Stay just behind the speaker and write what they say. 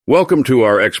Welcome to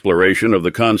our exploration of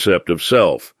the concept of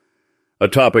self, a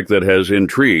topic that has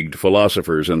intrigued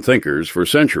philosophers and thinkers for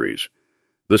centuries.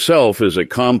 The self is a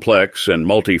complex and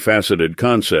multifaceted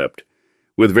concept,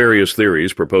 with various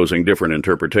theories proposing different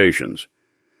interpretations.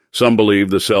 Some believe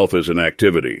the self is an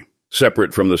activity,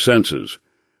 separate from the senses,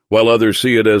 while others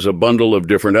see it as a bundle of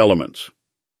different elements.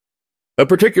 A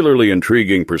particularly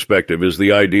intriguing perspective is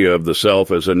the idea of the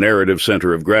self as a narrative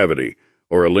center of gravity,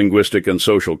 or a linguistic and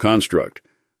social construct,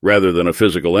 rather than a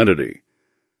physical entity.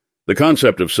 The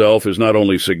concept of self is not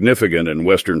only significant in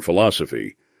Western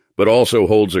philosophy, but also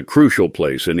holds a crucial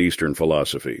place in Eastern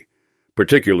philosophy,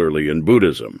 particularly in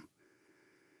Buddhism.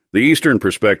 The Eastern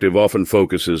perspective often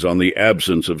focuses on the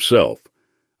absence of self,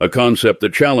 a concept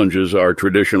that challenges our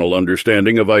traditional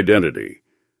understanding of identity.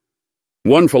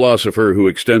 One philosopher who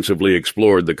extensively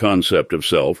explored the concept of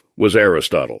self was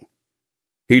Aristotle.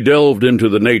 He delved into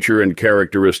the nature and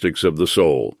characteristics of the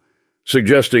soul,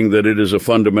 suggesting that it is a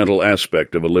fundamental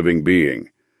aspect of a living being,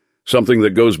 something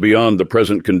that goes beyond the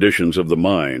present conditions of the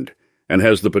mind and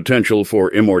has the potential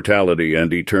for immortality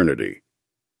and eternity.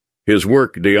 His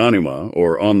work, De Anima,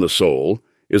 or On the Soul,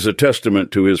 is a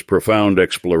testament to his profound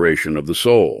exploration of the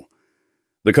soul.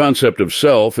 The concept of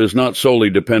self is not solely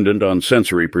dependent on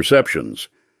sensory perceptions.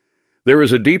 There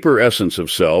is a deeper essence of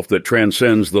self that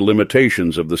transcends the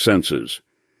limitations of the senses.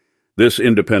 This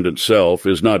independent self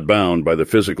is not bound by the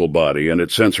physical body and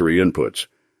its sensory inputs,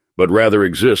 but rather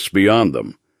exists beyond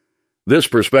them. This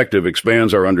perspective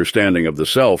expands our understanding of the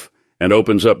self and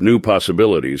opens up new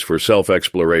possibilities for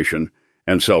self-exploration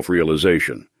and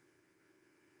self-realization.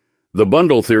 The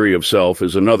bundle theory of self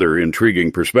is another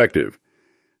intriguing perspective.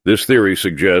 This theory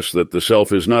suggests that the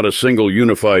self is not a single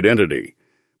unified entity,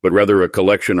 but rather a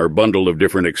collection or bundle of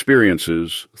different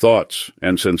experiences, thoughts,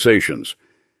 and sensations.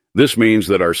 This means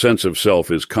that our sense of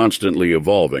self is constantly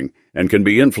evolving and can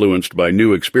be influenced by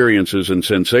new experiences and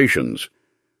sensations.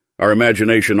 Our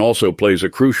imagination also plays a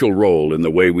crucial role in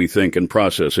the way we think and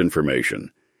process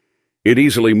information. It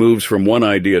easily moves from one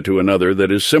idea to another that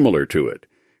is similar to it,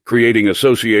 creating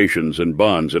associations and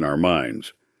bonds in our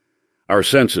minds. Our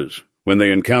senses, when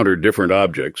they encounter different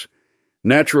objects,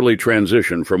 naturally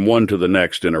transition from one to the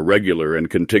next in a regular and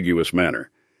contiguous manner,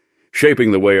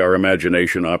 shaping the way our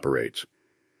imagination operates.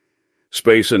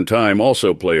 Space and time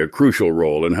also play a crucial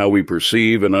role in how we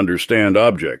perceive and understand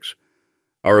objects.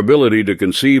 Our ability to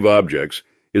conceive objects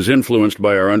is influenced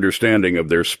by our understanding of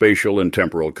their spatial and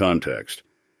temporal context.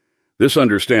 This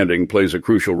understanding plays a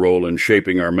crucial role in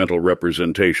shaping our mental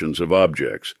representations of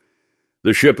objects.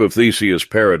 The Ship of Theseus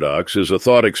paradox is a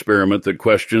thought experiment that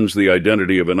questions the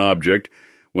identity of an object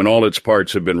when all its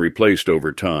parts have been replaced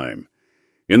over time.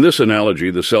 In this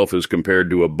analogy, the self is compared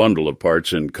to a bundle of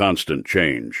parts in constant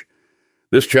change.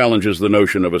 This challenges the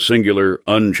notion of a singular,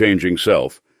 unchanging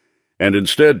self, and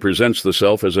instead presents the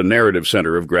self as a narrative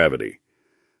center of gravity.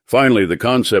 Finally, the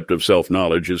concept of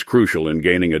self-knowledge is crucial in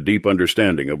gaining a deep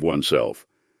understanding of oneself.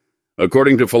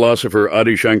 According to philosopher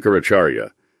Adi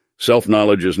Shankaracharya,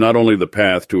 self-knowledge is not only the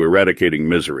path to eradicating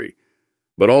misery,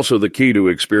 but also the key to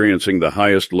experiencing the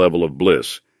highest level of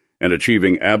bliss and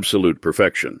achieving absolute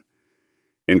perfection.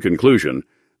 In conclusion,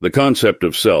 the concept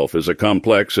of self is a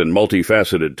complex and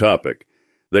multifaceted topic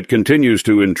that continues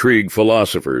to intrigue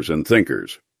philosophers and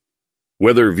thinkers.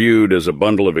 Whether viewed as a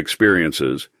bundle of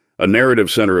experiences, a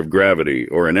narrative center of gravity,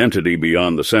 or an entity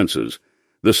beyond the senses,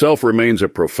 the self remains a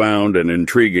profound and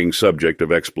intriguing subject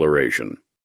of exploration.